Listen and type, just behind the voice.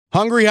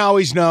Hungry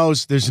Howie's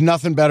knows there's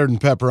nothing better than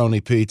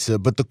pepperoni pizza,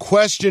 but the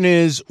question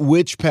is,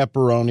 which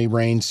pepperoni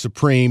reigns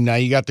supreme? Now,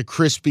 you got the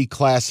crispy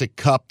classic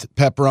cupped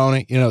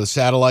pepperoni, the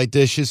satellite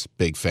dishes,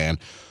 big fan.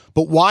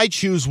 But why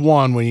choose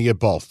one when you get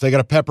both? They got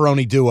a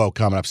pepperoni duo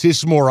coming up. See, this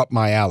is more up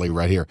my alley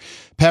right here.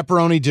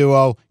 Pepperoni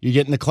duo, you're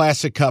getting the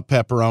classic cup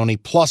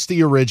pepperoni, plus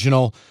the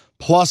original,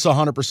 plus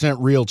 100%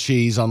 real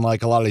cheese,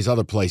 unlike a lot of these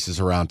other places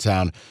around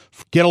town.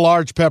 Get a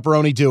large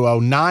pepperoni duo,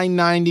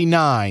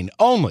 $9.99,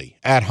 only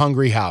at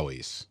Hungry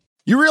Howie's.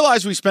 You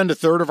realize we spend a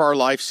third of our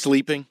life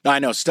sleeping? I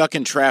know, stuck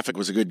in traffic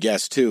was a good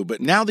guess too, but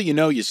now that you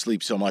know you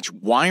sleep so much,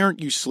 why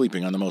aren't you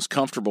sleeping on the most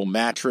comfortable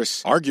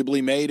mattress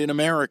arguably made in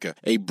America?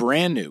 A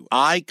brand new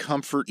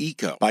iComfort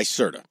Eco by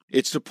Serta.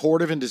 It's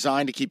supportive and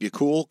designed to keep you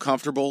cool,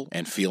 comfortable,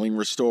 and feeling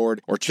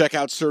restored. Or check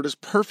out Serta's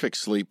Perfect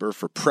Sleeper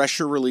for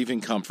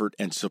pressure-relieving comfort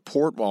and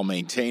support while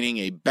maintaining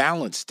a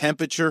balanced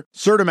temperature.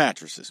 Serta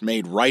mattresses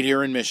made right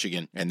here in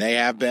Michigan, and they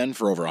have been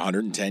for over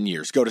 110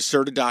 years. Go to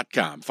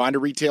Serta.com. Find a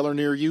retailer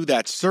near you.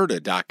 That's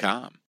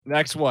Serta.com.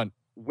 Next one.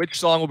 Which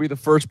song will be the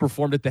first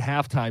performed at the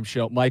halftime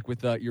show? Mike,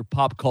 with your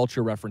pop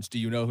culture reference, do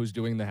you know who's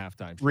doing the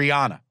halftime show?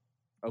 Rihanna.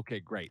 Okay,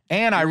 great.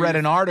 And I read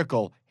an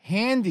article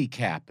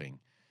handicapping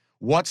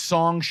what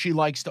songs she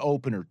likes to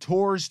open her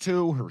tours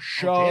to, her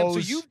shows. So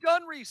you've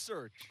done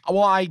research.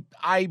 Well, I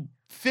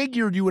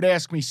figured you would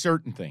ask me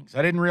certain things.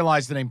 I didn't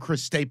realize the name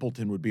Chris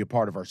Stapleton would be a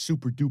part of our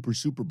super-duper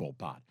Super Bowl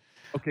pod.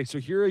 Okay, so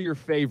here are your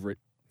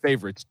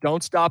favorites.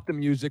 Don't Stop the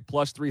Music,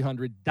 plus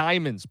 300.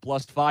 Diamonds,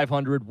 plus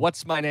 500.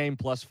 What's My Name,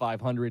 plus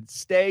 500.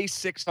 Stay,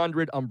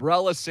 600.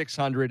 Umbrella,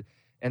 600.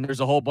 And there's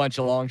a whole bunch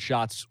of long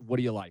shots. What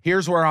do you like?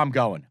 Here's where I'm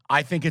going.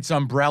 I think it's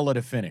Umbrella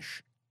to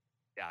finish.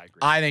 Yeah, I agree.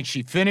 I think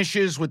she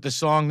finishes with the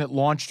song that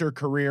launched her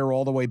career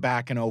all the way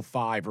back in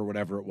 2005 or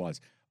whatever it was.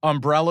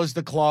 Umbrella's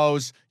the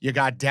close. You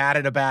got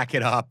Data to back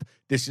it up.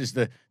 This is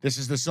the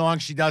song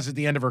she does at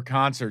the end of her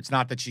concerts.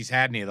 Not that she's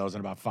had any of those in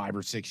about 5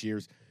 or 6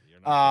 years.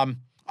 I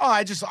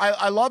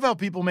love how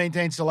people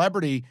maintain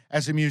celebrity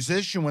as a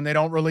musician when they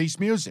don't release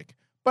music.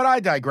 But I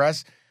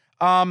digress.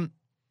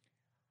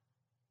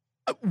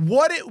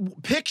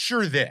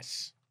 Picture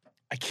this.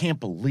 I can't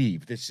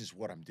believe this is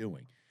what I'm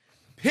doing.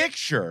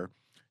 Picture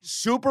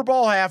Super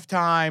Bowl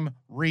halftime,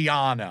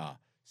 Rihanna.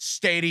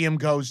 Stadium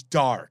goes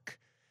dark.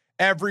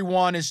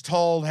 Everyone is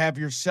told, have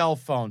your cell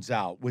phones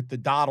out with the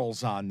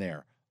doddles on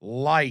there.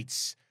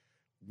 Lights.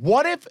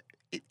 What if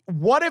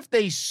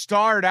they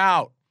start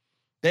out,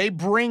 they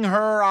bring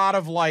her out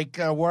of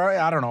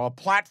a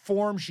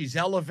platform, she's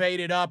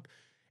elevated up,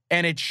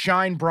 and it's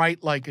shine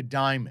bright like a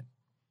diamond.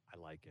 I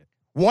like it.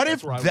 What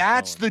if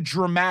that's the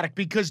dramatic?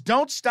 Because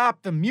Don't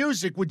Stop the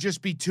Music would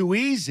just be too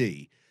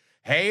easy.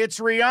 Hey, it's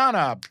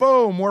Rihanna.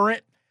 Boom, we're in.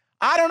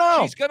 I don't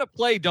know. She's going to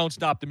play Don't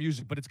Stop the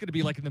Music, but it's going to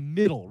be like in the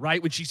middle,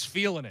 right? When she's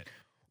feeling it.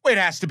 It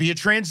has to be a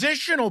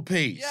transitional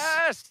piece.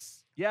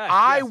 Yes.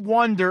 I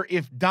wonder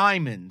if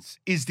Diamonds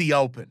is the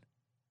open.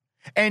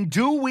 And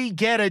do we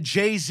get a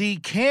Jay-Z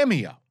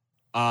cameo?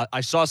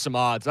 I saw some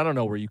odds. I don't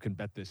know where you can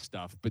bet this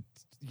stuff, but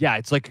yeah,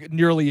 it's like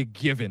nearly a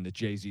given that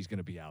Jay-Z's going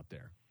to be out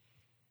there.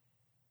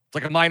 It's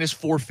like a minus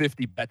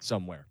 450 bet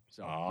somewhere.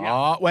 So,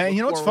 yeah. Well,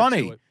 you know what's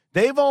funny?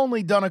 They've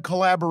only done a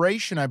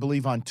collaboration, I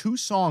believe, on 2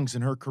 songs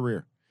in her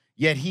career.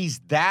 Yet he's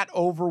that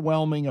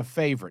overwhelming a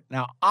favorite.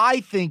 Now,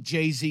 I think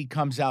Jay-Z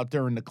comes out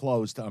during the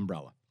close to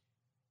Umbrella.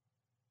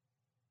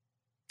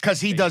 Because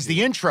he does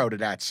the intro to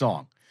that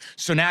song.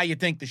 So now you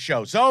think the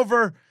show's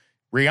over.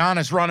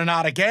 Rihanna's running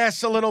out of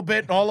gas a little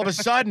bit. And all of a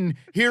sudden,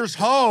 here's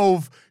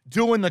Hove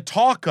doing the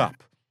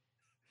talk-up.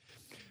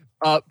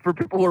 For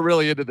people who are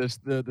really into this,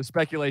 the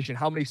speculation,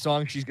 how many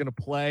songs she's going to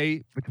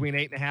play between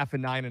 8.5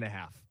 and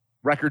 9.5.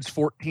 Records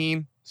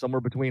 14,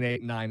 somewhere between 8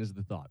 and 9 is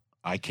the thought.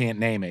 I can't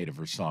name 8 of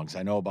her songs.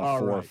 I know about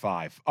 4 or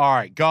 5. All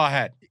right, go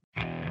ahead.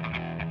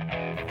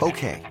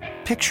 Okay,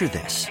 picture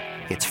this.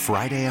 It's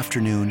Friday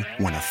afternoon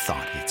when a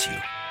thought hits you.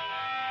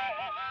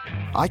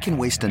 I can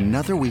waste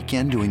another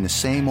weekend doing the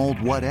same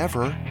old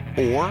whatever,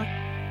 or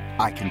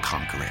I can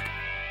conquer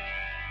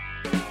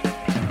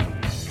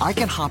it. I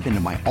can hop into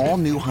my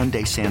all-new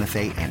Hyundai Santa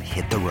Fe and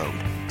hit the road.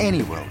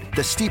 Any road.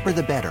 The steeper,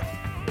 the better.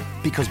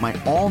 Because my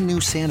all-new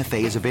Santa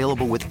Fe is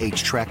available with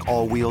H-Track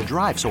all-wheel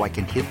drive, so I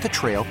can hit the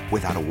trail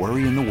without a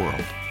worry in the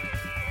world.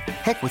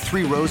 Heck, with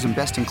 3 rows and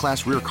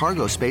best-in-class rear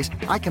cargo space,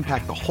 I can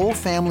pack the whole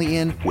family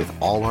in with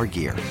all our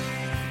gear.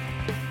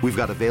 We've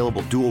got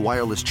available dual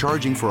wireless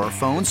charging for our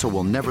phones, so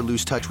we'll never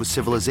lose touch with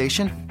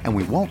civilization, and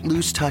we won't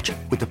lose touch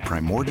with the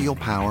primordial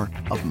power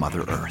of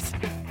Mother Earth.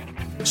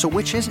 So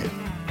which is it?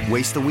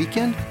 Waste the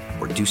weekend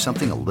or do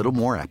something a little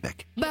more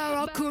epic?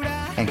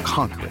 And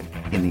conquer it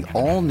in the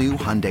all-new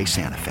Hyundai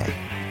Santa Fe.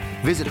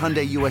 Visit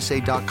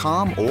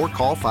HyundaiUSA.com or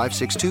call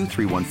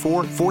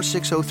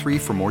 562-314-4603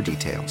 for more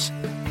details.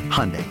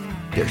 Hyundai,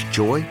 there's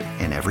joy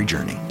in every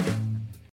journey.